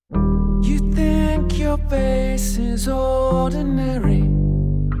your face is ordinary,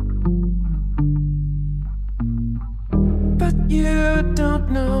 but you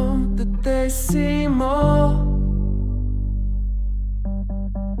don't know that they see more.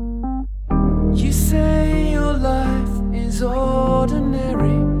 You say your life is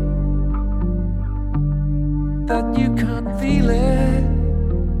ordinary, that you can't feel it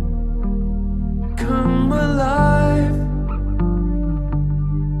come alive.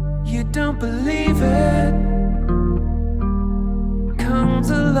 You don't believe it comes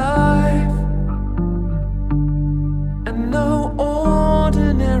alive, and no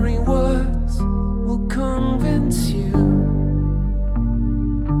ordinary words will convince you.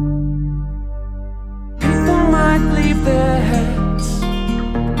 People might leave their heads,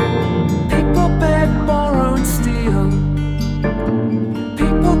 people beg, borrow and steal.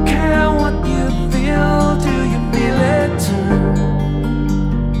 People care what you feel, do you feel it too?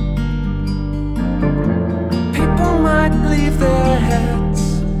 People might leave their heads,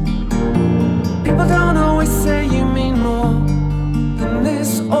 people don't always say you mean more than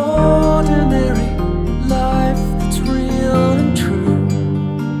this ordinary life that's real and true.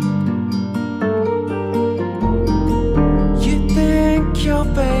 You think your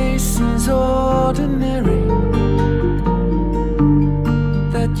face is ordinary,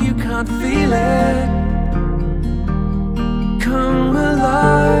 that you can't feel it come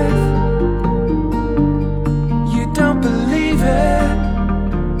alive. You don't believe it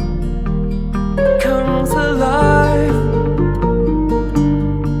comes alive,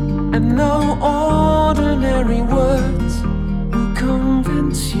 and no ordinary words will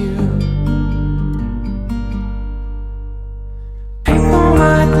convince you. People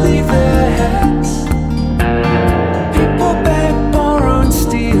might leave their heads, people beg, borrow and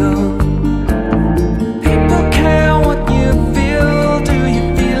steal. People care what you feel, do you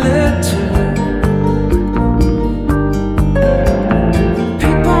feel it too?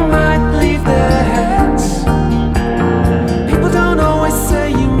 People might leave their heads, people don't always say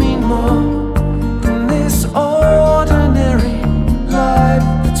you mean more than this ordinary life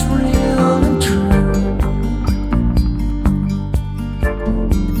that's real and true.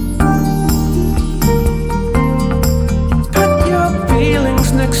 Put your feelings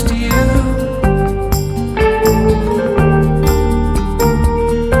next to you,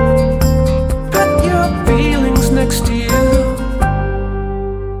 put your feelings next to you.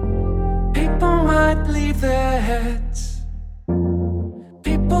 People might leave their heads,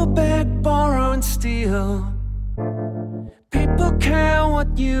 people beg, borrow and steal. People care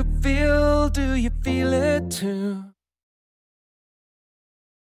what you feel, do you feel it too?